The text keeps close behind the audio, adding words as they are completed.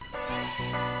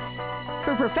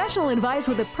For professional advice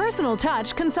with a personal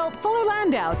touch, consult Fuller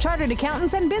Landau, Chartered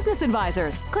Accountants and Business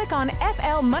Advisors. Click on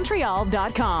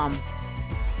flmontreal.com.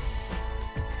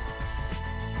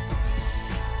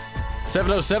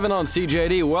 7:07 on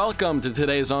CJD. Welcome to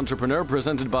today's Entrepreneur,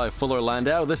 presented by Fuller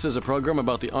Landau. This is a program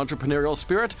about the entrepreneurial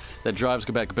spirit that drives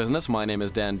Quebec business. My name is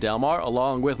Dan Delmar,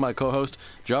 along with my co-host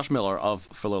Josh Miller of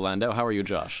Fuller Landau. How are you,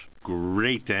 Josh?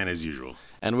 Great, Dan, as usual.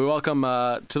 And we welcome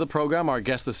to the program our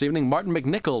guest this evening, Martin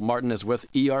McNicoll. Martin is with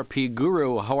ERP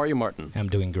Guru. How are you, Martin? I'm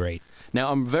doing great.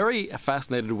 Now, I'm very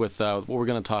fascinated with what we're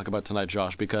going to talk about tonight,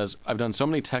 Josh, because I've done so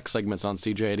many tech segments on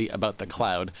CJD about the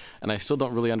cloud, and I still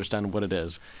don't really understand what it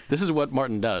is. This is what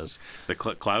Martin does. The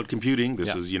cloud computing,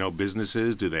 this is,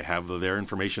 businesses, do they have their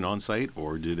information on site,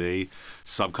 or do they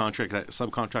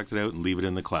subcontract it out and leave it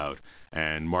in the cloud?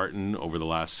 And Martin, over the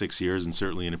last 6 years, and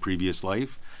certainly in a previous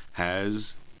life,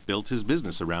 has built his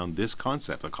business around this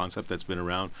concept, a concept that's been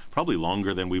around probably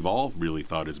longer than we've all really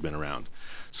thought has been around.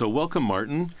 So welcome,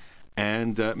 Martin.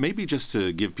 And maybe just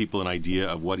to give people an idea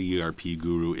of what ERP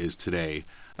Guru is today,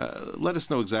 let us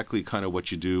know exactly kind of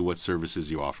what you do, what services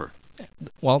you offer.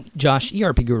 Well, Josh,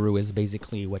 ERP Guru is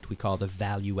basically what we call the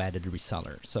value-added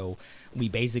reseller. So we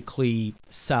basically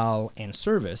sell and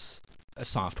service a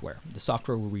software. The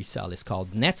software we resell is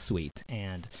called NetSuite,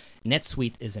 and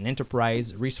NetSuite is an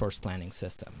enterprise resource planning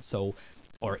system,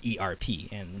 or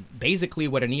ERP. And basically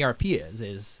what an ERP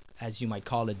is, as you might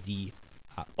call it, the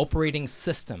operating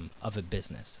system of a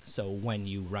business. So when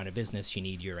you run a business, you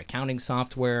need your accounting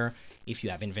software. If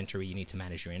you have inventory, you need to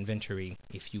manage your inventory.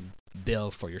 If you bill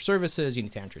for your services, you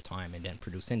need to enter time and then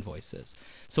produce invoices.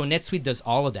 So NetSuite does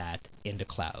all of that in the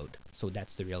cloud. So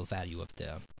that's the real value of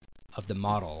the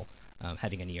model,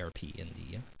 having an ERP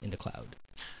in the cloud.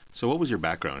 So what was your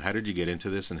background? How did you get into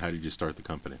this, and how did you start the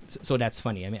company? So that's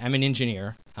funny. I mean, I'm an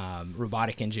engineer,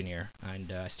 robotic engineer,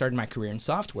 and I started my career in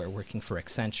software working for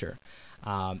Accenture.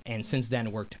 And since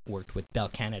then worked with Bell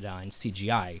Canada and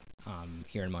CGI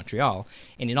here in Montreal.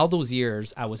 And in all those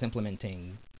years, I was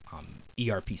implementing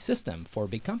ERP system for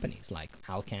big companies like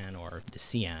Alcan or the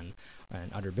CN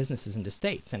and other businesses in the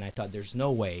States. And I thought there's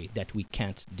no way that we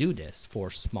can't do this for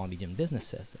small, medium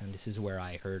businesses. And this is where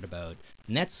I heard about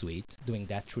NetSuite doing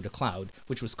that through the cloud,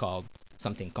 which was called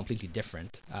something completely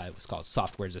different. It was called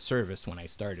Software as a Service when I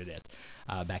started it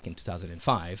back in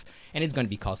 2005. And it's going to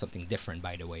be called something different,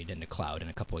 by the way, than the cloud in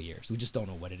a couple of years. We just don't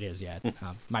know what it is yet.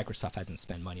 Microsoft hasn't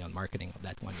spent money on marketing of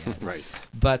that one yet. Right.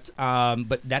 But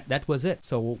that was it.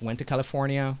 So went to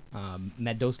California,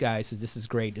 met those guys, says this is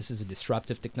great. This is a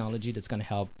disruptive technology that's going to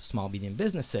help small, medium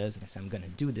businesses. And I said, I'm going to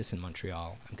do this in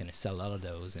Montreal. I'm going to sell a lot of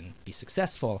those and be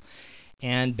successful.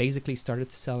 And basically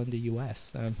started to sell in the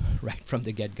U.S. Right from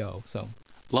the get-go. So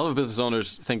a lot of business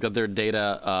owners think that their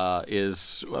data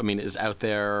is out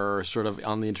there, sort of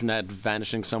on the internet,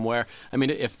 vanishing somewhere. I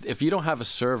mean, if you don't have a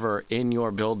server in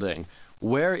your building,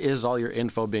 where is all your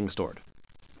info being stored?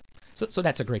 So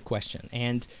that's a great question.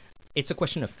 And it's a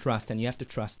question of trust, and you have to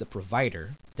trust the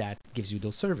provider that gives you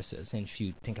those services. And if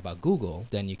you think about Google,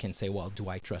 then you can say, well, do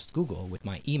I trust Google with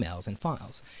my emails and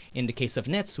files? In the case of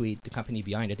NetSuite, the company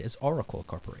behind it is Oracle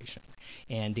Corporation.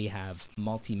 And they have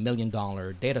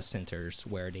multi-million-dollar data centers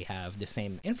where they have the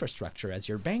same infrastructure as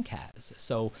your bank has.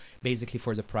 So basically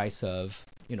for the price of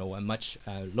a much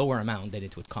lower amount than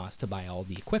it would cost to buy all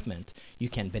the equipment, you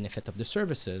can benefit of the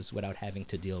services without having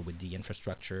to deal with the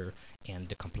infrastructure and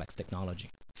the complex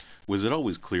technology. Was it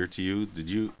always clear to you? Did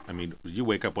you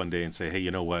wake up one day and say, hey,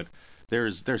 you know what?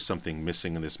 There's something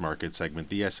missing in this market segment.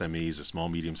 The SMEs, the small,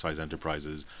 medium-sized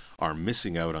enterprises, are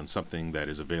missing out on something that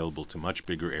is available to much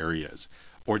bigger areas.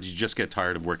 Or did you just get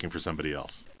tired of working for somebody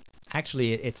else?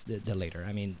 Actually, it's the later.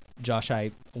 I mean, Josh,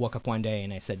 I woke up one day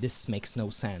and I said, this makes no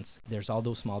sense. There's all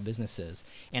those small businesses.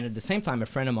 And at the same time, a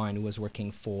friend of mine who was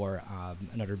working for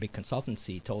another big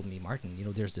consultancy told me, Martin,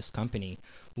 there's this company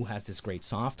who has this great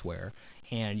software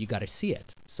and you got to see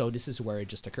it. So this is where it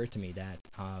just occurred to me that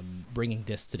bringing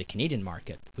this to the Canadian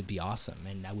market would be awesome.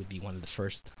 And that would be one of the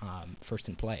first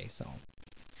in play. So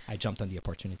I jumped on the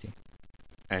opportunity.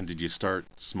 And did you start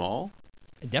small?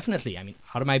 Definitely. I mean,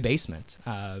 out of my basement.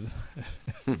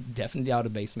 Definitely out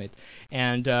of basement.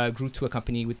 And grew to a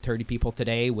company with 30 people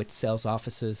today with sales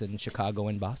offices in Chicago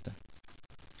and Boston.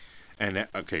 And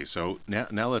okay, so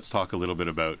now let's talk a little bit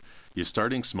about, you're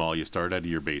starting small, you start out of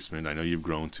your basement. I know you've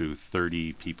grown to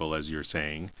 30 people, as you're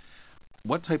saying.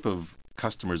 What type of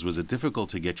customers, was it difficult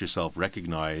to get yourself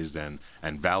recognized and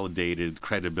validated,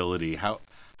 credibility? How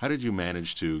did you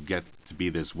manage to get to be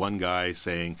this one guy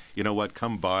saying, you know what,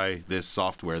 come buy this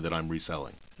software that I'm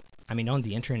reselling? I mean, on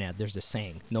the internet, there's a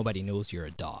saying, nobody knows you're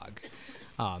a dog.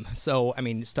 So, I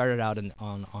mean, started out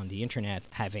on the internet,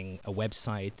 having a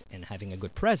website and having a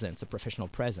good presence, a professional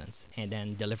presence, and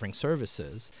then delivering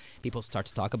services. People start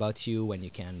to talk about you, and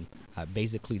you can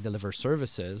basically deliver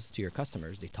services to your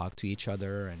customers. They talk to each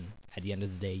other, and at the end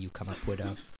of the day, you come up with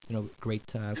a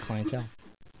great clientele.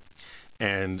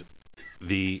 And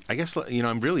I guess,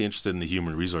 I'm really interested in the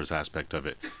human resource aspect of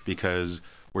it, because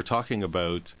we're talking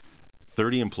about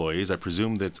 30 employees. I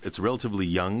presume that it's relatively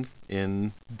young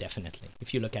in... Definitely.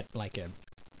 If you look at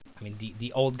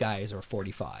the old guys are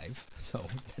 45, so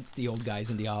that's the old guys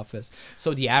in the office.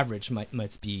 So the average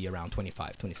must be around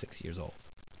 25, 26 years old.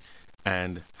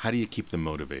 And how do you keep them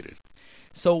motivated?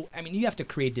 So, you have to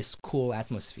create this cool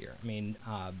atmosphere.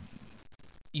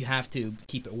 You have to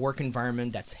keep a work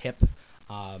environment that's hip.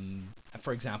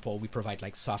 For example, we provide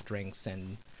like soft drinks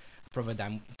and provide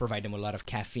them with a lot of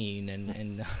caffeine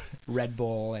and Red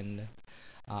Bull and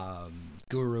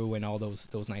Guru and all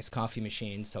those nice coffee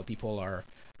machines. So people are,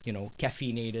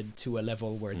 caffeinated to a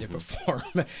level where they perform.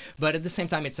 But at the same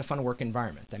time, it's a fun work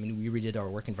environment. We redid our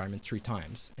work environment 3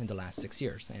 times in the last 6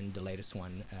 years, and the latest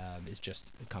one is just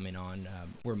coming on.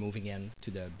 We're moving in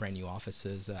to the brand new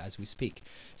offices as we speak.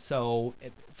 So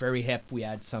very hip. We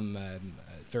had some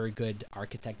very good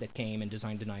architect that came and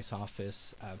designed a nice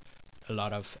office. A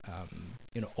lot of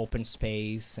open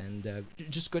space and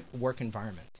just good work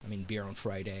environment. Beer on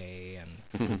Friday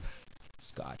and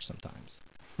scotch sometimes.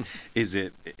 Is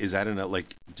that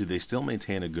like, do they still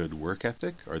maintain a good work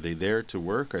ethic? Are they there to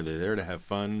work? Are they there to have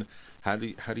fun? How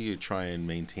do you try and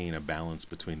maintain a balance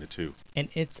between the two? And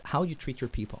it's how you treat your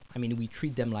people. We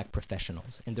treat them like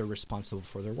professionals, and they're responsible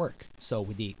for their work. So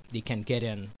they can get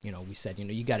in, we said,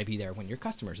 you got to be there when your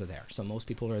customers are there. So most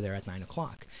people are there at 9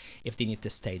 o'clock. If they need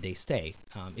to stay, they stay.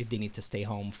 If they need to stay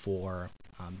home for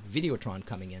Videotron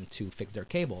coming in to fix their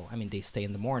cable, they stay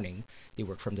in the morning. They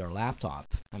work from their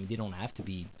laptop. They don't have to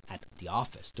be at the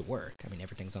office to work.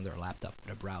 Everything's on their laptop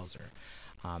with a browser.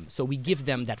 So we give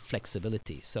them that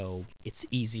flexibility, so it's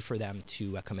easy for them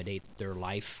to accommodate their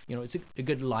life. It's a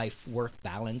good life-work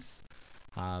balance,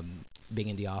 being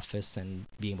in the office and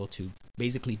being able to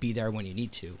basically be there when you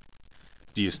need to.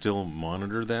 Do you still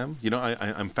monitor them?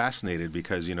 I'm fascinated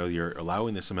because, you're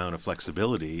allowing this amount of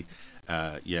flexibility,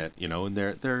 yet, and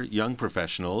they're young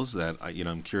professionals that,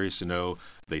 I'm curious to know,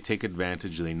 they take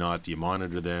advantage, do they not? Do you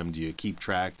monitor them? Do you keep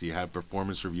track? Do you have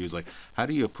performance reviews? Like, how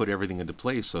do you put everything into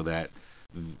place so that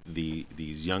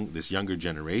this younger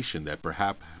generation that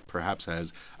perhaps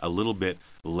has a little bit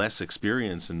less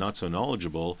experience and not so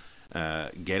knowledgeable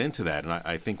get into that? And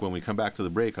I think when we come back to the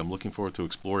break, I'm looking forward to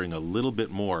exploring a little bit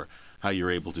more how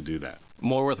you're able to do that.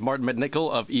 More with Martin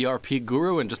McNicoll of ERP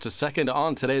Guru in just a second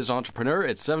on Today's Entrepreneur.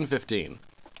 It's 7:15.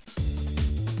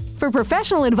 For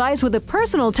professional advice with a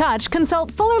personal touch,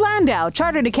 consult Fuller Landau,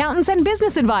 Chartered Accountants and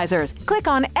Business Advisors. Click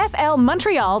on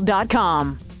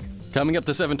flmontreal.com. Coming up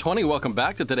to 7:20, welcome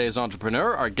back to Today's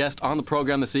Entrepreneur. Our guest on the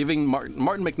program this evening,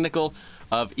 Martin McNicoll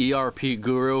of ERP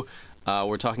Guru.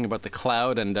 We're talking about the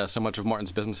cloud, and so much of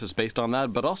Martin's business is based on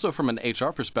that, but also from an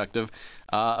HR perspective,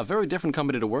 a very different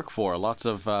company to work for. Lots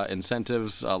of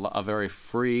incentives, a very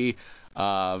free,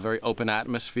 very open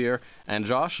atmosphere. And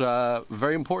Josh,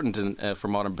 very important for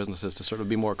modern businesses to sort of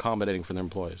be more accommodating for their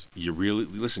employees. You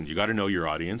got to know your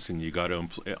audience, and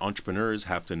entrepreneurs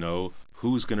have to know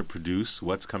who's going to produce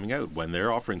what's coming out. When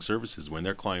they're offering services, when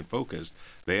they're client focused,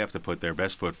 they have to put their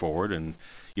best foot forward. And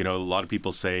a lot of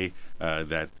people say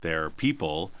that their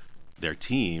people, their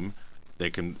team,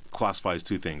 they can classify as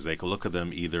 2 things. They can look at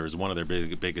them either as one of their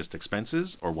biggest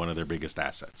expenses or one of their biggest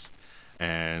assets.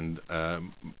 And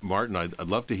Martin, I'd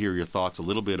love to hear your thoughts a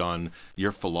little bit on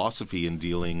your philosophy in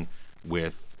dealing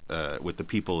with the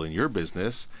people in your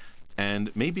business,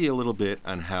 and maybe a little bit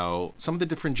on how some of the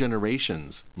different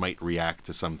generations might react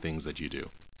to some things that you do.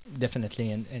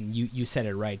 Definitely, and you said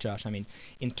it right, Josh.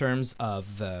 In terms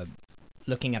of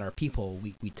looking at our people,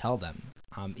 we tell them,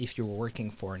 if you're working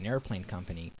for an airplane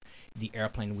company, the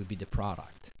airplane would be the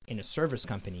product. In a service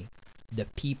company, the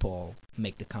people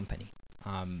make the company.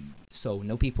 So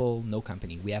no people, no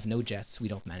company. We have no jets. We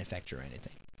don't manufacture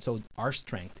anything. So our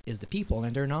strength is the people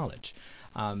and their knowledge.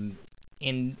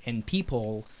 In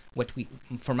people,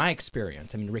 from my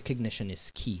experience, recognition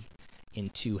is key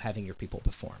into having your people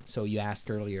perform. So you asked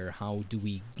earlier, how do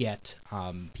we get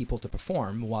people to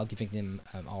perform while giving them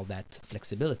all that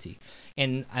flexibility?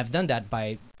 And I've done that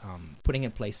by putting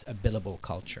in place a billable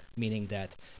culture, meaning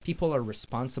that people are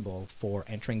responsible for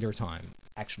entering their time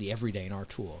actually every day in our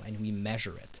tool, and we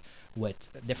measure it with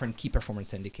different key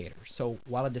performance indicators. So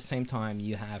while at the same time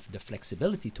you have the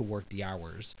flexibility to work the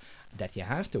hours that you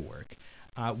have to work,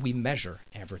 we measure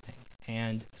everything.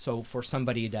 And so for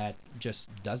somebody that just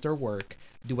does their work,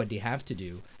 do what they have to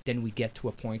do, then we get to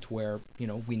a point where,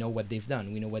 we know what they've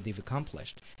done, we know what they've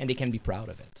accomplished, and they can be proud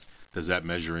of it. Does that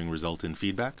measuring result in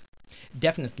feedback?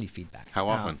 Definitely feedback. How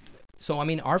often?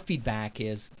 Our feedback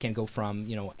can go from,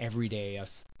 every day of,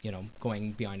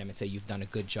 going behind them and say, you've done a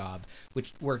good job,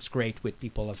 which works great with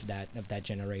people of that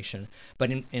generation. But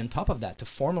in top of that, to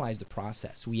formalize the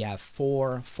process, we have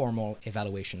 4 formal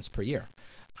evaluations per year.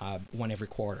 One every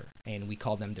quarter, and we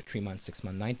call them the 3-month,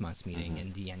 6-month, 9 months meeting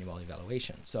and the annual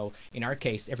evaluation. So in our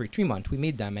case, every 3 months we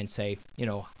meet them and say,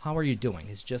 how are you doing?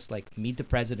 It's just like meet the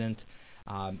president.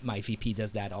 My VP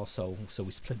does that also, so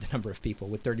we split the number of people.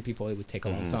 With 30 people, it would take a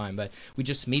long time, but we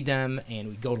just meet them and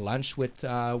we go to lunch with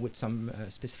some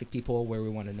specific people where we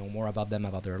want to know more about them,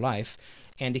 about their life,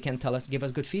 and they can give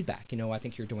us good feedback. I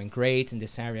think you're doing great in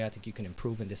this area. I think you can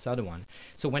improve in this other one.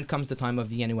 So when comes the time of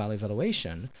the annual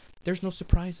evaluation, there's no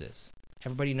surprises.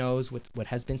 Everybody knows what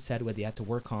has been said, what they had to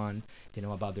work on. They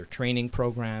know about their training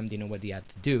program. They know what they had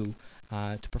to do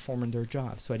to perform in their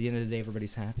job. So at the end of the day,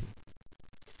 everybody's happy.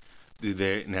 Is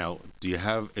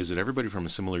it everybody from a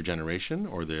similar generation,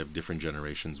 or they have different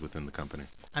generations within the company?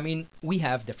 We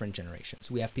have different generations.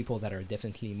 We have people that are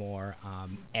definitely more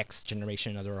X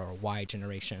generation, other are Y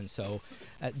generation. So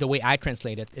the way I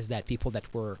translate it is that people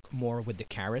that work more with the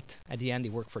carrot at the end, they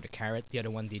work for the carrot. The other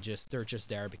one, they're just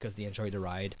there because they enjoy the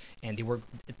ride, and they work.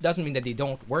 It doesn't mean that they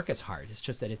don't work as hard. It's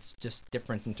just that it's just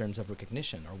different in terms of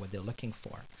recognition or what they're looking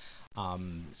for.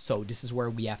 So this is where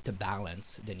we have to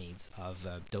balance the needs of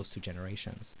those 2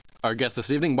 generations. Our guest this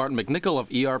evening, Martin McNicoll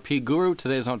of ERP Guru.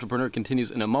 Today's Entrepreneur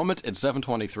continues in a moment. It's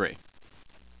 7:23.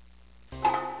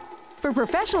 For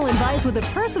professional advice with a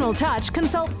personal touch,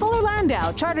 consult Fuller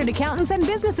Landau, Chartered Accountants and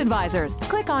Business Advisors.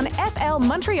 Click on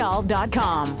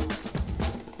flmontreal.com.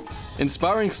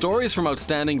 Inspiring stories from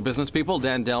outstanding business people,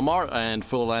 Dan Delmar and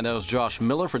Fuller Landau's Josh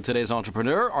Miller for today's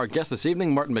Entrepreneur. Our guest this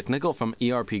evening, Martin McNicoll from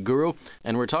ERP Guru.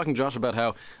 And we're talking, Josh, about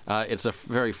how it's a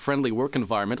very friendly work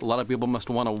environment. A lot of people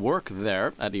must want to work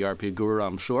there at ERP Guru,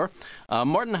 I'm sure.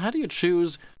 Martin, how do you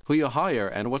choose who you hire,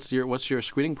 and what's your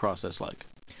screening process like?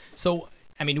 So,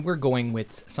 we're going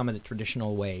with some of the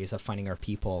traditional ways of finding our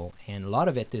people, and a lot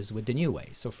of it is with the new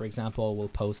ways. So, for example, we'll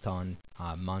post on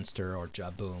Monster or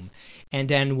Jobboom, and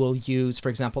then we'll use, for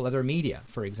example, other media.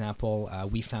 For example,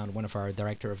 we found one of our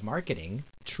director of marketing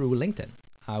through LinkedIn,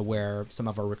 where some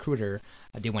of our recruiter,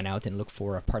 they went out and looked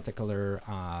for a particular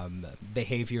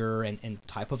behavior and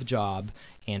type of job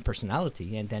and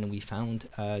personality, and then we found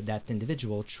that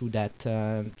individual through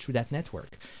that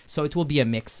network. So it will be a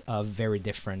mix of very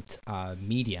different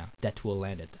media that will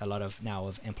land it. A lot of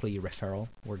employee referral.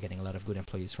 We're getting a lot of good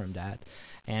employees from that,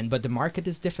 but the market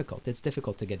is difficult. It's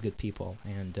difficult to get good people,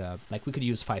 and we could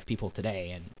use 5 people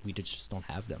today, and we just don't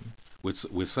have them.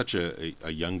 With such a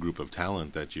young group of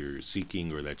talent that you're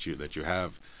seeking or that you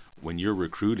have, when you're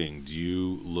recruiting, do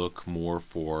you look more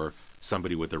for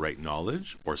somebody with the right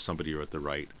knowledge or somebody with the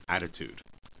right attitude?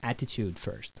 Attitude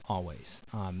first, always.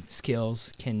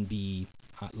 Skills can be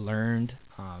learned.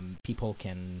 People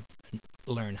can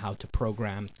learn how to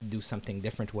program, do something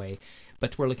different way.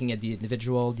 But we're looking at the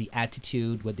individual, the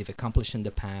attitude, what they've accomplished in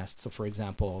the past. So, for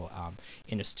example,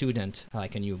 in a student,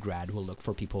 like a new grad, we'll look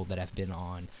for people that have been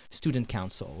on student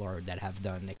council or that have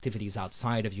done activities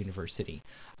outside of university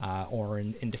or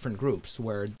in different groups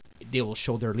where they will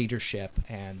show their leadership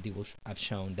and they will have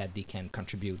shown that they can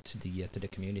contribute to the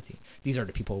community. These are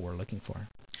the people we're looking for.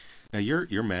 Now,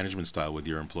 your management style with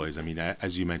your employees,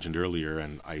 as you mentioned earlier,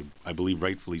 and I believe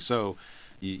rightfully so,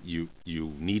 you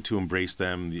need to embrace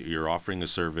them. You're offering a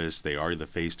service. They are the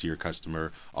face to your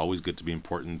customer. Always good to be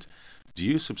important. Do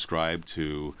you subscribe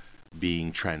to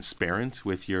being transparent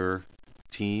with your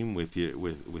team, with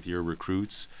your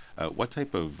recruits? What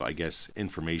type of,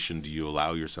 information do you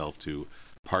allow yourself to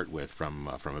part with from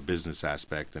a business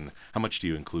aspect, and how much do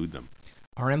you include them?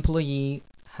 Our employee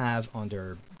have on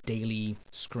their daily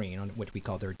screen, on what we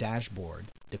call their dashboard,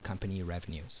 the company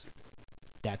revenues.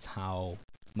 That's how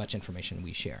much information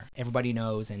we share. Everybody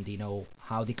knows, and they know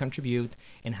how they contribute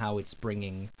and how it's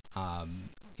bringing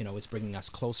us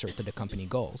closer to the company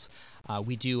goals.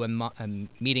 We do a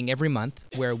meeting every month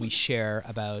where we share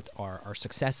about our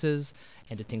successes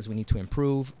and the things we need to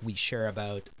improve. We share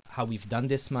about how we've done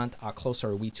this month, how close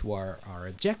are we to our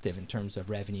objective in terms of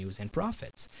revenues and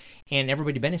profits. And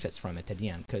everybody benefits from it at the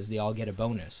end because they all get a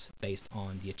bonus based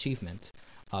on the achievement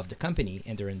of the company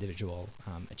and their individual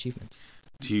achievements.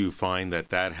 Do you find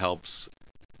that helps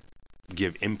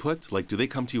give input? Do they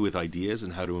come to you with ideas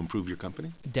on how to improve your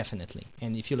company? Definitely.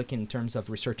 And if you look in terms of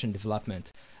research and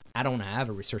development, I don't have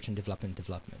a research and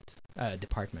development.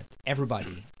 department.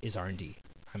 Everybody is R&D.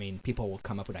 I mean, people will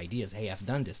come up with ideas. Hey, I've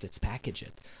done this. Let's package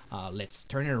it. Let's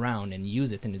turn it around and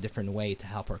use it in a different way to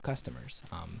help our customers.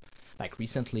 Like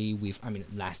recently,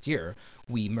 last year,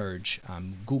 we merged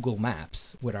Google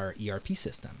Maps with our ERP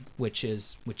system, which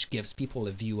gives people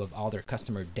a view of all their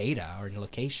customer data or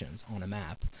locations on a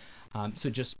map. So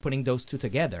just putting those two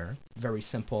together, very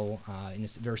simple, in a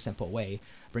very simple way,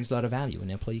 brings a lot of value. An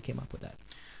employee came up with that.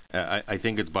 I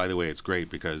think it's, by the way, it's great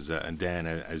because, and Dan,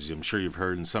 as I'm sure you've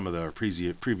heard in some of our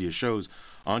previous shows,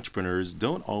 entrepreneurs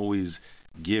don't always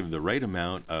give the right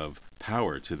amount of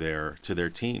power to their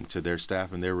team, to their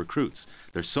staff and their recruits.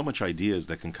 There's so much ideas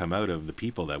that can come out of the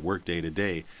people that work day to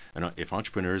day, and if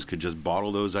entrepreneurs could just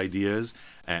bottle those ideas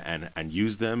and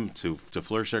use them to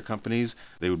flourish their companies,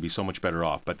 they would be so much better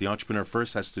off. But the entrepreneur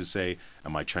first has to say,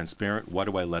 am I transparent? What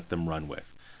do I let them run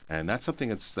with? And that's something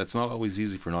that's not always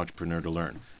easy for an entrepreneur to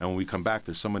learn. And when we come back,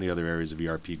 there's so many other areas of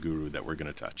ERP Guru that we're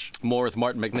going to touch. More with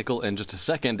Martin McNicoll in just a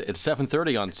second. It's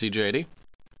 7:30 on CJD.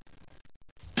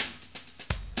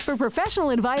 For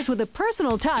professional advice with a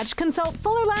personal touch, consult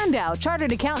Fuller Landau,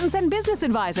 Chartered Accountants and Business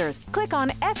Advisors. Click on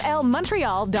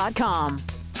flmontreal.com.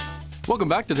 Welcome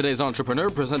back to today's Entrepreneur,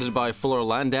 presented by Fuller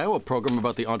Landau, a program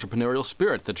about the entrepreneurial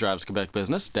spirit that drives Quebec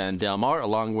business. Dan Delmar,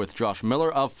 along with Josh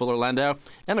Miller of Fuller Landau,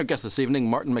 and our guest this evening,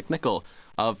 Martin McNicoll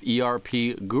of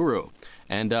ERP Guru.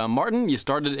 And Martin, you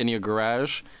started in your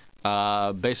garage,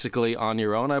 basically on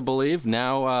your own, I believe.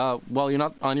 Now, you're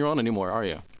not on your own anymore, are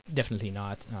you? Definitely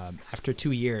not. After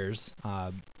 2 years,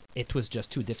 it was just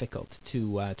too difficult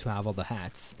to have all the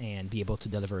hats and be able to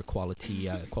deliver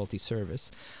quality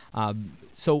service.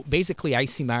 So basically, I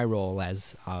see my role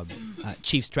as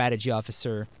Chief Strategy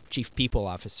Officer, Chief People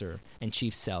Officer, and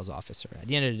Chief Sales Officer. At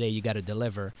the end of the day, you got to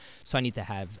deliver. So I needed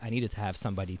to have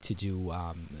somebody to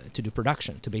do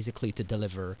production, to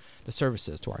deliver the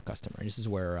services to our customer. And this is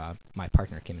where my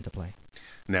partner came into play.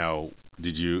 Now,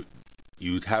 did you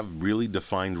have really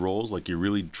defined roles? Like you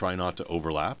really try not to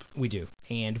overlap? We do.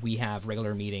 And we have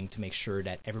regular meeting to make sure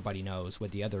that everybody knows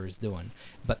what the other is doing.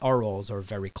 But our roles are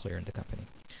very clear in the company.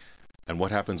 And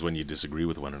what happens when you disagree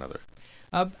with one another?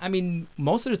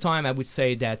 Most of the time I would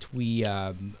say that we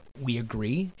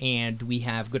agree and we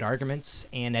have good arguments.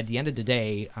 And at the end of the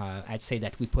day, I'd say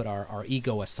that we put our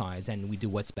ego aside and we do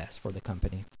what's best for the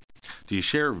company. Do you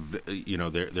share,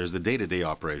 there's the day-to-day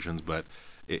operations, but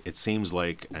it seems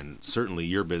like, and certainly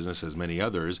your business as many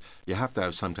others, you have to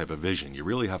have some type of vision. You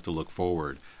really have to look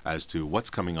forward as to what's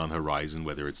coming on the horizon,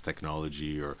 whether it's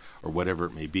technology or whatever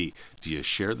it may be. Do you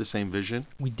share the same vision?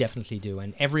 We definitely do.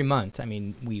 And every month,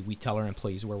 we tell our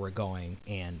employees where we're going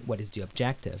and what is the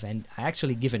objective. And I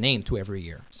actually give a name to every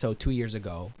year. So 2 years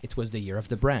ago, it was the year of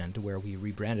the brand where we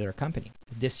rebranded our company.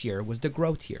 This year was the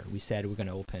growth year. We said we're going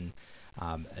to open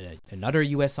another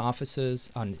U.S. office.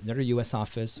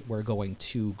 We're going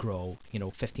to grow,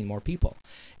 15 more people.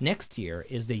 Next year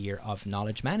is the year of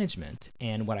knowledge management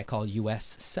and what I call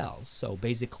U.S. sales. So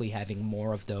basically having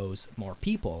more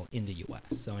people in the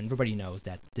U.S. So everybody knows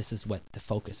that this is what the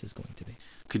focus is going to be.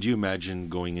 Could you imagine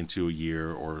going into a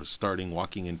year or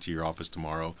walking into your office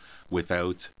tomorrow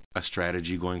without a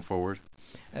strategy going forward?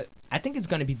 I think it's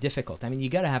going to be difficult. You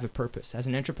got to have a purpose. As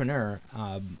an entrepreneur,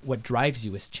 what drives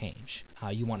you is change.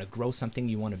 You want to grow something,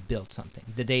 you want to build something.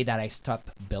 The day that I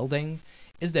stop building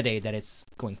is the day that it's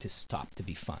going to stop to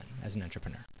be fun as an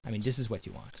entrepreneur. This is what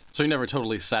you want. So you're never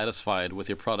totally satisfied with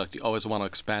your product. You always want to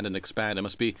expand and expand. It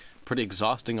must be pretty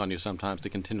exhausting on you sometimes to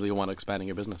continually want to expand in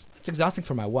your business. It's exhausting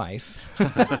for my wife.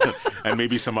 And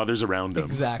maybe some others around them.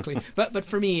 Exactly. But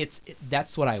for me,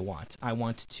 that's what I want. I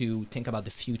want to think about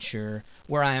the future.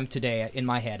 Where I am today, in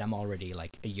my head, I'm already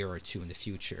like a year or two in the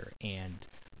future and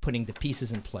putting the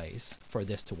pieces in place for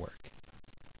this to work.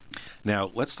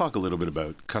 Now, let's talk a little bit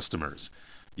about customers.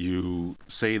 You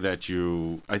say that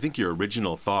I think your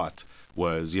original thought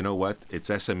was, you know what, it's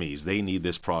SMEs. They need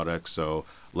this product, so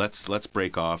let's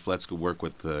break off. Let's go work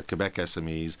with the Quebec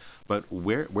SMEs. But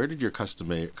where did your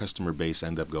customer base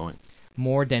end up going?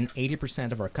 More than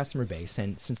 80% of our customer base,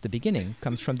 and since the beginning,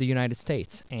 comes from the United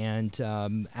States. And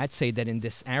I'd say that in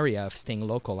this area of staying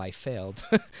local, I failed.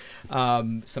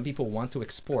 Some people want to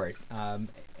export.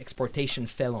 Exportation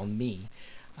fell on me.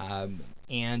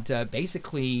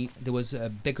 Basically, there is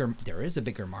a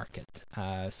bigger market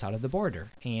south of the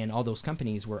border, and all those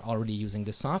companies were already using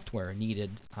the software,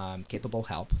 needed capable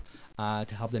help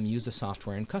to help them use the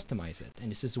software and customize it.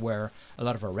 And this is where a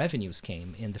lot of our revenues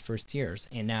came in the first years.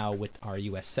 And now with our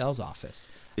U.S. sales office,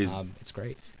 it's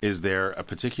great. Is there a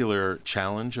particular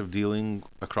challenge of dealing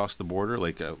across the border?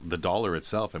 Like the dollar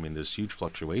itself, I mean, there's huge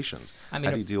fluctuations. How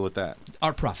do you deal with that?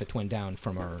 Our profit went down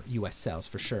from our U.S. sales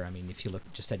for sure. I mean, if you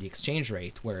look just at the exchange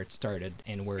rate, where it started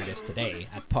and where it is today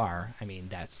at par, I mean,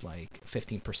 that's like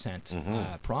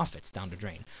 15% profits down the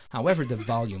drain. However, the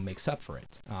volume makes up for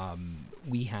it.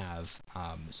 We have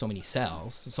so much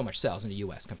sales in the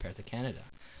U.S. compared to Canada.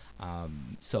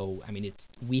 So, I mean,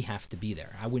 we have to be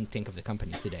there. I wouldn't think of the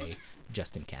company today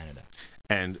just in Canada.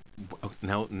 And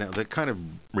now that kind of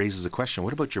raises a question.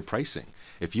 What about your pricing?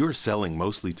 If you were selling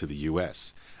mostly to the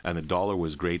U.S. and the dollar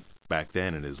was great back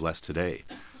then and is less today,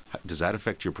 does that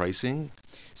affect your pricing?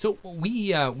 So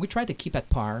we try to keep at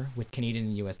par with Canadian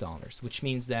and U.S. dollars, which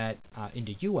means that in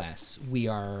the U.S. we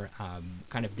are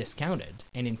kind of discounted,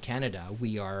 and in Canada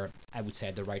we are, I would say,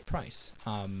 at the right price.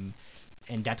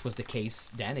 And that was the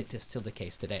case then. It is still the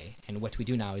case today. And what we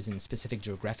do now is in a specific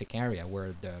geographic area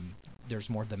where there's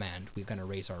more demand, we're going to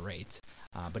raise our rate.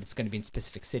 But it's going to be in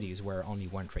specific cities where only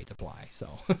one rate applies.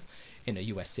 So in a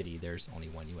U.S. city, there's only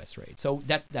one U.S. rate. So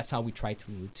that's how we try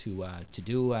to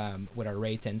do with our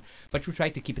rate. But we try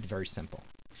to keep it very simple.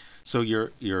 So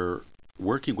you're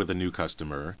working with a new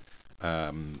customer.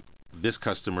 This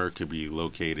customer could be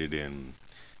located in,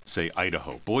 say,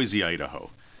 Idaho, Boise, Idaho.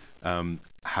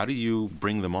 How do you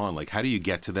bring them on? Like, how do you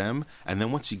get to them? And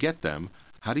then once you get them,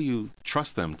 how do you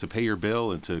trust them to pay your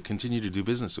bill and to continue to do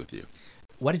business with you?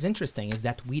 What is interesting is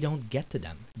that we don't get to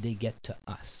them. They get to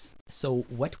us. So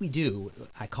what we do,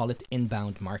 I call it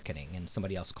inbound marketing, and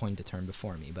somebody else coined the term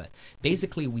before me, but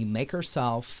basically we make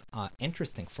ourselves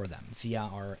interesting for them via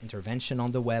our intervention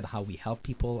on the web, how we help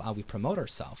people, how we promote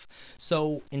ourselves.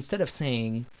 So instead of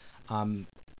saying,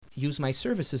 use my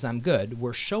services, I'm good,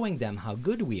 we're showing them how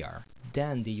good we are.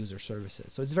 Then they use our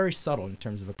services. So it's very subtle in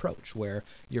terms of approach, where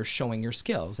you're showing your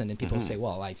skills, and then people say,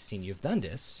 well, I've seen you've done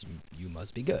this, you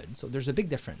must be good. So there's a big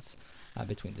difference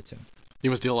between the two. You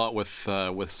must deal a lot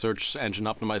with search engine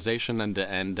optimization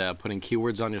and putting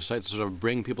keywords on your site to sort of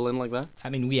bring people in like that? I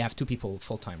mean, we have 2 people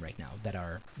full-time right now that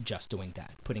are just doing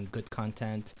that, putting good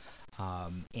content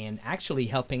and actually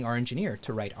helping our engineer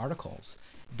to write articles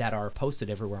that are posted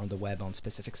everywhere on the web on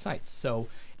specific sites. So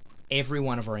every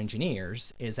one of our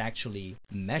engineers is actually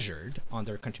measured on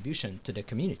their contribution to the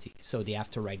community. So they have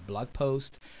to write blog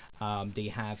posts, they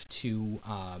have to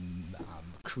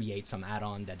create some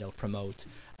add-on that they'll promote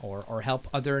or help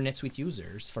other NetSuite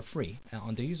users for free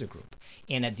on the user group.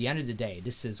 And at the end of the day,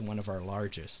 this is one of our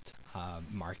largest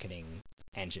marketing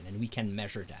engine, and we can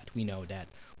measure that. We know that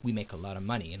we make a lot of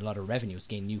money and a lot of revenues,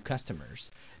 gain new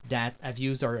customers that have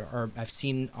used I've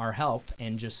seen our help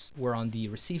and just were on the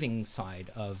receiving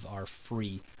side of our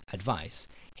free advice.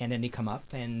 And then they come up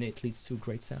and it leads to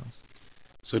great sales.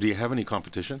 So do you have any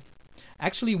competition?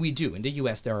 Actually, we do. In the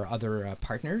U.S., there are other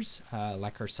partners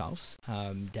like ourselves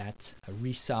that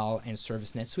resell and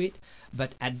service NetSuite.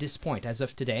 But at this point, as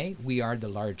of today, we are the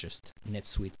largest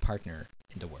NetSuite partner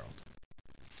in the world.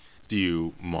 Do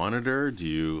you monitor? Do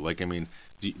you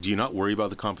do you not worry about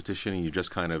the competition and you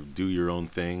just kind of do your own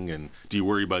thing? And do you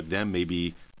worry about them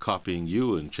maybe copying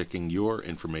you and checking your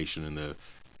information in the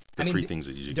free things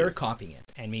that you do? They're copying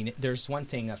it. I mean, there's one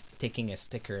thing of taking a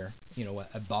sticker,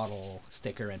 a bottle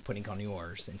sticker and putting on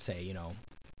yours and say,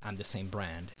 I'm the same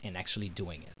brand, and actually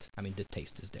doing it. I mean, the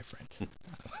taste is different.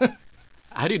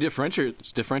 How do you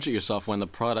differentiate yourself when the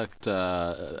product,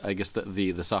 I guess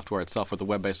the software itself or the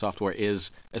web-based software is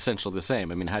essentially the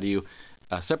same? I mean, how do you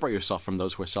separate yourself from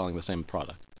those who are selling the same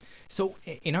product? So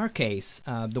in our case,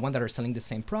 the ones that are selling the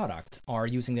same product are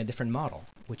using a different model,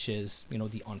 which is,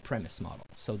 the on-premise model.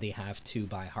 So they have to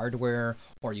buy hardware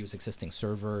or use existing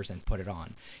servers and put it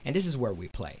on. And this is where we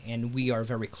play. And we are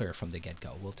very clear from the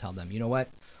get-go. We'll tell them, you know what?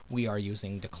 We are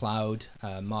using the cloud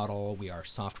model. We are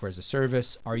software as a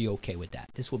service. Are you okay with that?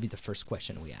 This will be the first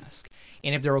question we ask.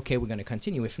 And if they're okay, we're going to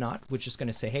continue. If not, we're just going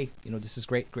to say, hey, this is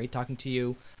great talking to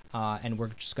you. And we're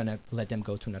just going to let them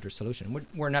go to another solution.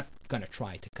 We're not going to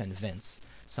try to convince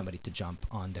somebody to jump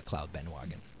on the cloud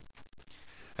bandwagon.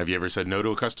 Have you ever said no to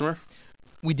a customer?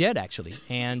 We did, actually.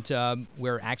 And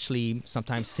we're actually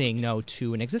sometimes saying no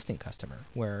to an existing customer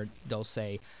where they'll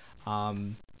say,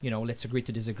 let's agree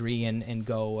to disagree and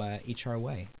go each our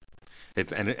way.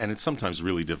 It's sometimes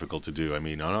really difficult to do. I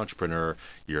mean, an entrepreneur,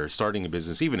 you're starting a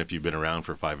business, even if you've been around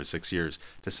for 5 or 6 years,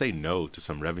 to say no to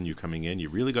some revenue coming in, you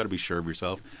really got to be sure of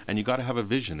yourself, and you got to have a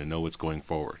vision and know what's going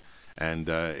forward. And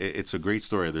it's a great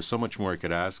story. There's so much more I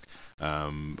could ask,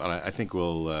 but I think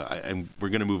we're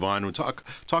going to move on and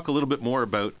talk a little bit more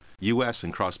about U.S.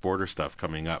 and cross-border stuff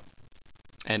coming up.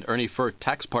 And Ernest Furt,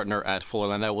 tax partner at Fuller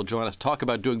Landau, will join us talk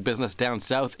about doing business down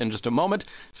south in just a moment.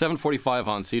 7:45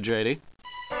 on CJD.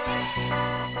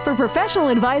 For professional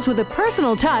advice with a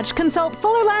personal touch, consult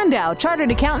Fuller Landau,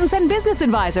 Chartered Accountants and Business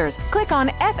Advisors. Click on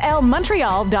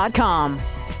flmontreal.com.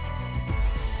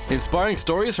 Inspiring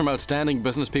stories from outstanding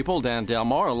business people, Dan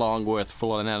Delmar, along with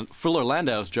Fuller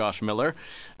Landau's Josh Miller.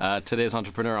 Today's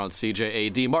entrepreneur on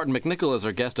CJAD. Martin McNicoll is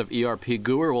our guest of ERP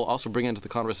Guru. We'll also bring into the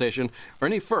conversation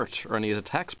Ernest Furt. Ernie is a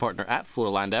tax partner at Fuller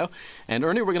Landau. And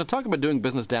Ernie, we're going to talk about doing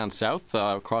business down south,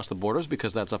 across the borders,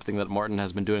 because that's something that Martin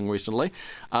has been doing recently.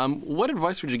 What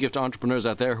advice would you give to entrepreneurs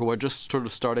out there who are just sort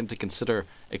of starting to consider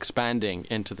expanding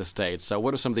into the States? So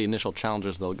what are some of the initial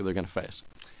challenges they're going to face?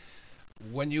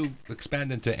 When you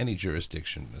expand into any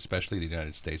jurisdiction, especially the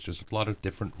United States, there's a lot of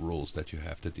different rules that you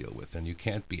have to deal with, and you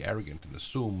can't be arrogant and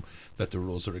assume that the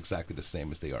rules are exactly the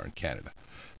same as they are in Canada.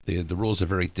 The rules are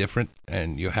very different,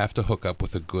 and you have to hook up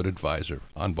with a good advisor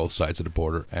on both sides of the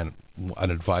border, and an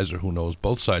advisor who knows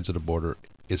both sides of the border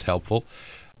is helpful,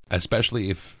 especially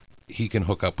if he can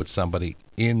hook up with somebody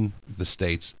in the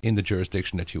States, in the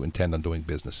jurisdiction that you intend on doing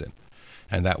business in.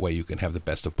 And that way you can have the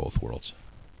best of both worlds.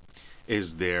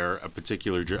 Is there a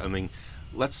particular,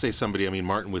 let's say somebody,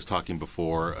 Martin was talking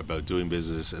before about doing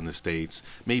business in the States.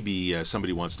 Maybe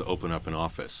somebody wants to open up an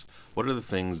office. What are the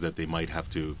things that they might have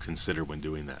to consider when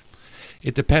doing that?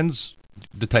 It depends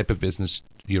the type of business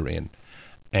you're in.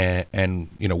 And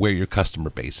where your customer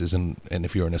base is, and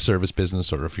if you're in a service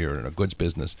business or if you're in a goods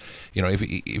business,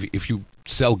 if you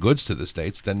sell goods to the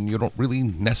States, then you don't really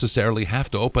necessarily have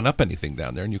to open up anything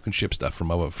down there, and you can ship stuff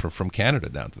from Canada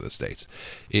down to the States.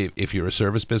 If you're a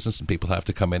service business and people have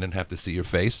to come in and have to see your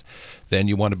face, then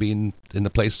you want to be in the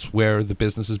place where the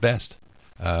business is best.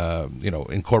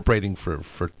 Incorporating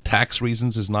for tax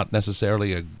reasons is not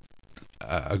necessarily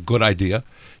a good idea.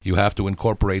 You have to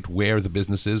incorporate where the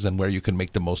business is and where you can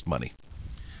make the most money.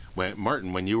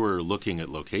 Martin, when you were looking at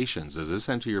locations, does this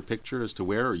enter your picture as to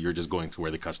where, or you're just going to where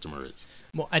the customer is?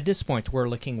 Well, at this point, we're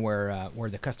looking where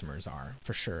the customers are,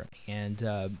 for sure.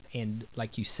 And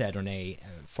like you said, Renee,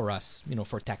 for us,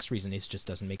 for tax reasons, it just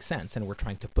doesn't make sense, and we're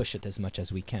trying to push it as much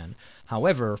as we can.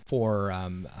 However, for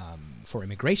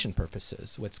immigration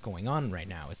purposes, what's going on right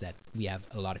now is that we have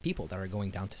a lot of people that are going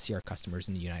down to see our customers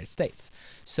in the United States.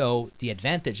 So the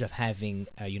advantage of having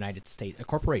a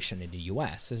corporation in the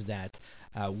U.S. is that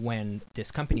when this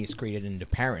company is created and the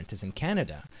parent is in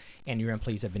Canada and your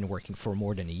employees have been working for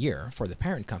more than a year for the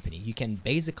parent company, you can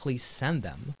basically send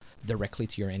them directly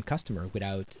to your end customer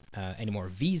without any more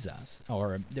visas,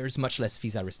 or there's much less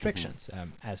visa restrictions.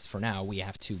 As for now, we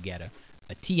have to get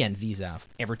a TN visa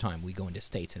every time we go into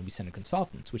States and we send a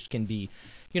consultant, which can be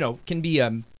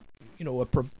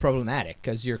problematic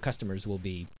because your customers will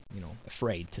be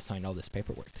afraid to sign all this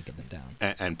paperwork to get them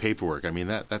down. And paperwork,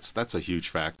 that's a huge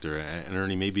factor. And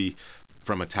Ernie, maybe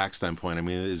from a tax standpoint,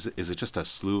 is it just a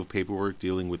slew of paperwork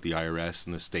dealing with the IRS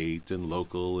and the state and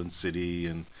local and city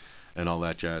and all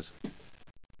that jazz?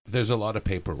 There's a lot of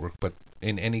paperwork, but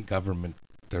in any government,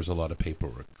 there's a lot of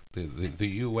paperwork. The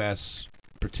U.S.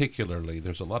 particularly,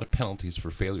 there's a lot of penalties for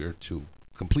failure to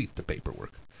complete the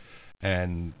paperwork.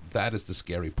 And that is the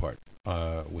scary part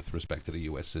with respect to the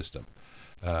U.S. system.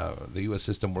 The U.S.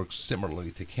 system works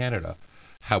similarly to Canada.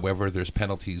 However, there's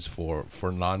penalties for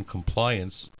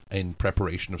non-compliance in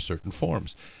preparation of certain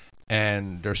forms.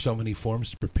 And there's so many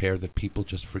forms to prepare that people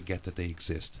just forget that they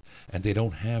exist. And they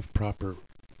don't have proper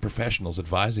professionals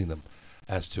advising them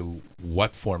as to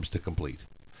what forms to complete.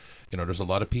 There's a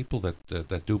lot of people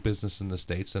that do business in the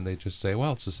States, and they just say,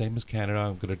 well, it's the same as Canada.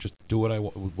 I'm going to just do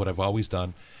what I've always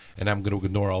done, and I'm going to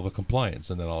ignore all the compliance.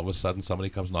 And then all of a sudden somebody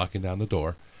comes knocking down the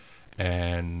door,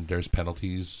 and there's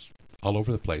penalties all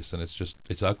over the place, and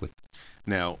it's ugly.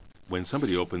 Now, when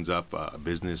somebody opens up a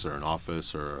business or an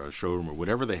office or a showroom or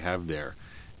whatever they have there,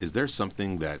 is there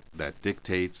something that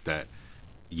dictates that,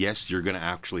 yes, you're going to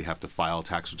actually have to file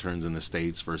tax returns in the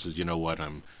States versus,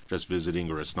 I'm just visiting,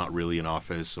 or it's not really an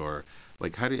office, or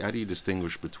how do you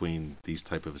distinguish between these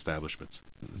type of establishments?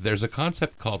 There's a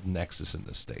concept called nexus in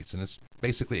the States, and it's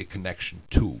basically a connection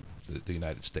to the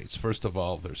United States. First of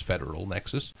all, there's federal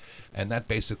nexus, and that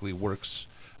basically works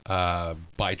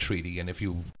by treaty. And if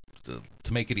you,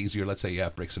 to make it easier, let's say you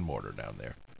have bricks and mortar down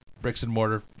there. Bricks and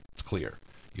mortar, it's clear.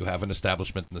 You have an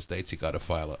establishment in the States, you got to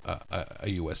file a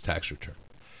U.S. tax return.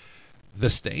 The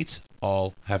States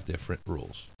all have different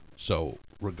rules. So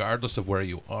regardless of where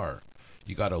you are,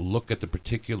 you got to look at the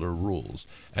particular rules,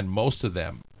 and most of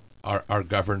them are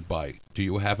governed by, do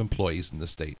you have employees in the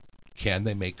state? Can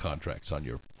they make contracts on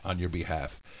your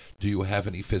behalf? Do you have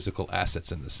any physical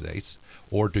assets in the States,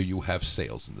 or do you have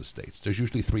sales in the States? There's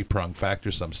usually three-pronged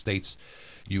factors. Some states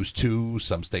use 2,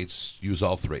 some states use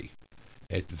all 3.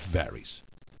 It varies.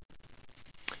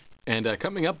 And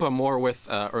coming up, more with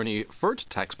Ernest Furt,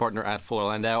 tax partner at Fuller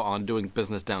Landau, on doing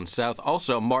business down south.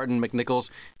 Also, Martin McNicoll's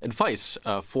advice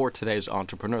for today's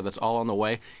entrepreneur. That's all on the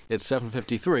way. It's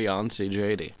 7:53 on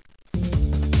CJAD.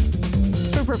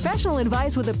 For professional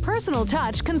advice with a personal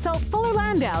touch, consult Fuller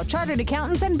Landau, Chartered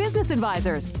Accountants and Business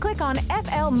Advisors. Click on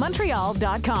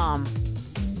flmontreal.com.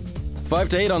 5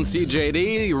 to 8 on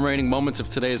CJD. Remaining moments of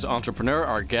today's entrepreneur.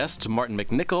 Our guests, Martin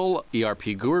McNicoll,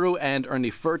 ERP Guru, and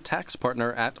Ernest Furt, tax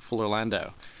partner at Fuller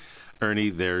Landau. Ernie,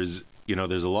 there's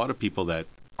a lot of people that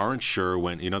aren't sure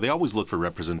when, they always look for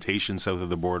representation south of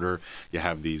the border. You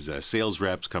have these sales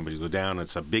reps, companies go down.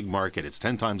 It's a big market. It's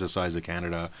 10 times the size of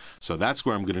Canada. So that's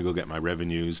where I'm going to go get my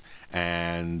revenues.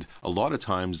 And a lot of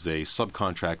times they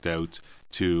subcontract out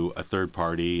to a third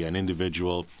party, an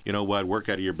individual, work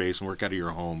out of your base and work out of your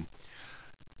home.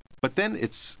 But then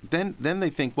then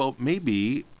they think, well,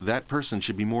 maybe that person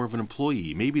should be more of an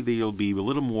employee. Maybe they'll be a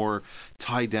little more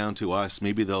tied down to us.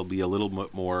 Maybe they'll be a little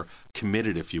bit more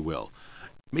committed, if you will.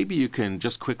 Maybe you can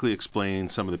just quickly explain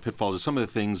some of the pitfalls or some of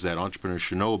the things that entrepreneurs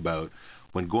should know about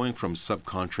when going from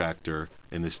subcontractor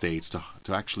in the States to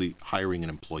actually hiring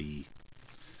an employee.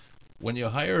 When you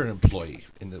hire an employee,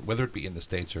 whether it be in the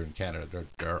States or in Canada,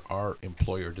 there are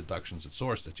employer deductions at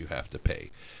source that you have to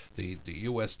pay. The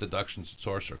U.S. deductions at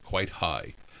source are quite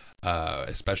high,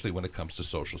 especially when it comes to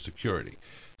Social Security.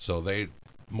 So they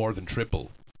more than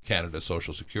triple Canada's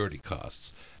Social Security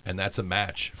costs, and that's a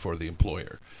match for the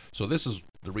employer. So this is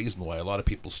the reason why a lot of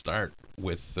people start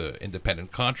with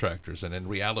independent contractors, and in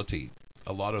reality,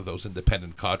 a lot of those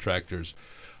independent contractors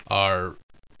are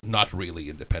not really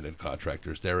independent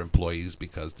contractors. They're employees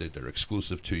because they're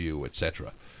exclusive to you,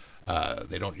 etc.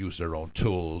 They don't use their own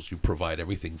tools. You provide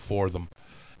everything for them.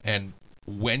 And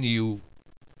when you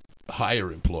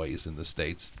hire employees in the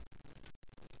States,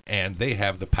 and they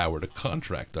have the power to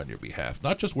contract on your behalf,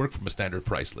 not just work from a standard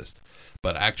price list,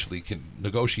 but actually can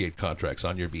negotiate contracts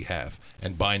on your behalf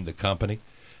and bind the company,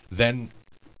 then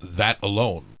that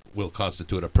alone will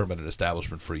constitute a permanent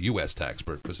establishment for U.S. tax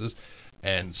purposes.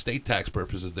 And state tax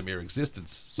purposes, the mere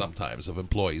existence sometimes of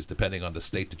employees, depending on the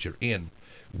state that you're in,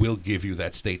 will give you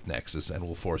that state nexus and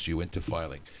will force you into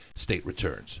filing state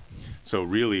returns. So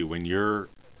really, when you're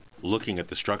looking at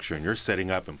the structure and you're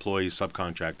setting up employees,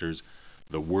 subcontractors,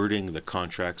 the wording, the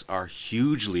contracts are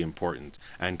hugely important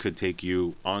and could take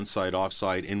you on-site,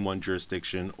 off-site, in one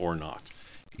jurisdiction or not.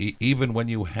 Even when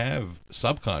you have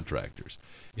subcontractors,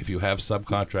 if you have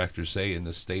subcontractors, say, in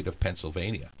the state of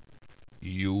Pennsylvania,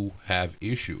 you have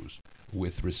issues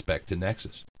with respect to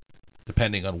nexus,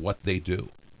 depending on what they do.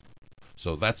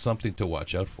 So that's something to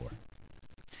watch out for.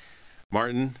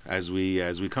 Martin, as we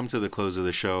come to the close of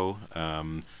the show,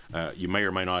 you may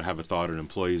or may not have a thought on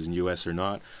employees in U.S. or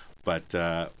not,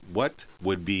 but what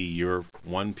would be your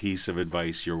one piece of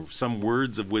advice, some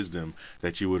words of wisdom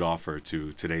that you would offer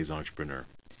to today's entrepreneur?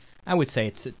 I would say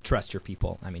it's trust your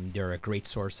people. I mean, they're a great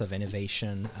source of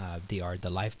innovation. They are the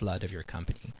lifeblood of your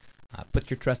company. Put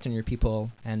your trust in your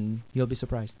people, and you'll be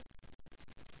surprised.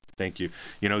 Thank you.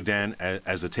 Dan,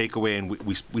 as a takeaway, and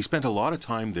we spent a lot of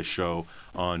time this show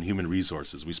on human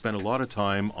resources. We spent a lot of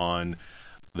time on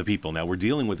the people. Now, we're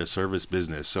dealing with a service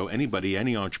business, so any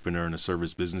entrepreneur in a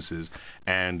service businesses,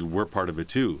 and we're part of it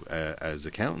too, as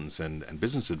accountants and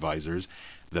business advisors,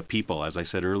 the people, as I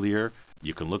said earlier,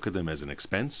 you can look at them as an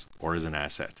expense or as an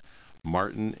asset.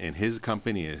 Martin, in his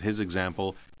company, in his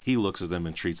example, he looks at them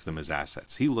and treats them as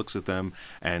assets. He looks at them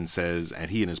and says,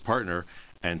 and he and his partner,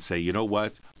 and say, you know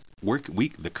what,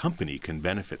 the company can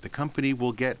benefit. The company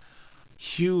will get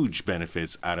huge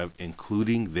benefits out of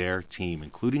including their team,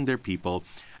 including their people,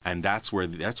 and that's where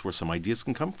some ideas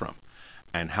can come from.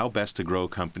 And how best to grow a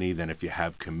company than if you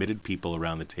have committed people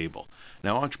around the table.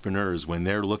 Now, entrepreneurs, when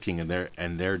they're looking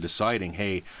and they're deciding,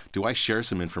 hey, do I share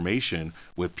some information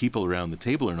with people around the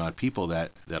table or not? People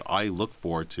that I look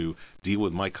for to deal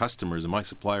with my customers and my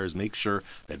suppliers, make sure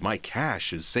that my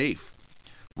cash is safe.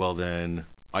 Well, then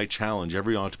I challenge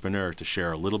every entrepreneur to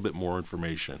share a little bit more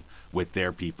information with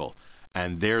their people,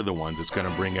 and they're the ones that's going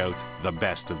to bring out the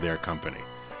best of their company.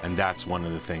 And that's one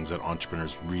of the things that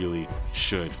entrepreneurs really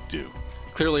should do.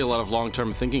 Clearly a lot of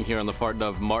long-term thinking here on the part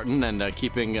of Martin, and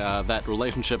keeping that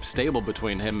relationship stable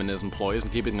between him and his employees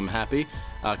and keeping them happy,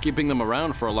 keeping them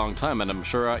around for a long time, and I'm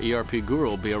sure ERP Guru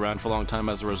will be around for a long time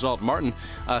as a result. Martin,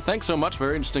 thanks so much.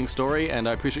 Very interesting story, and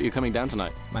I appreciate you coming down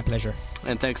tonight. My pleasure.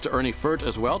 And thanks to Ernest Furt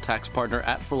as well, tax partner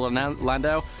at Fuller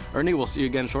Landau. Ernie, we'll see you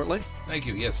again shortly. Thank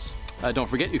you, yes. Don't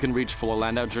forget, you can reach Fuller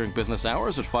Landau during business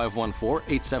hours at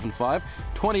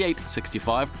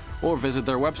 514-875-2865 or visit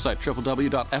their website,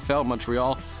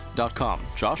 www.flmontreal.com. servicesmartmcnicoll.com.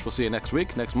 Josh, we'll see you next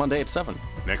week, next Monday at 7.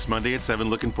 Next Monday at 7.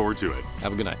 Looking forward to it.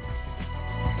 Have a good night.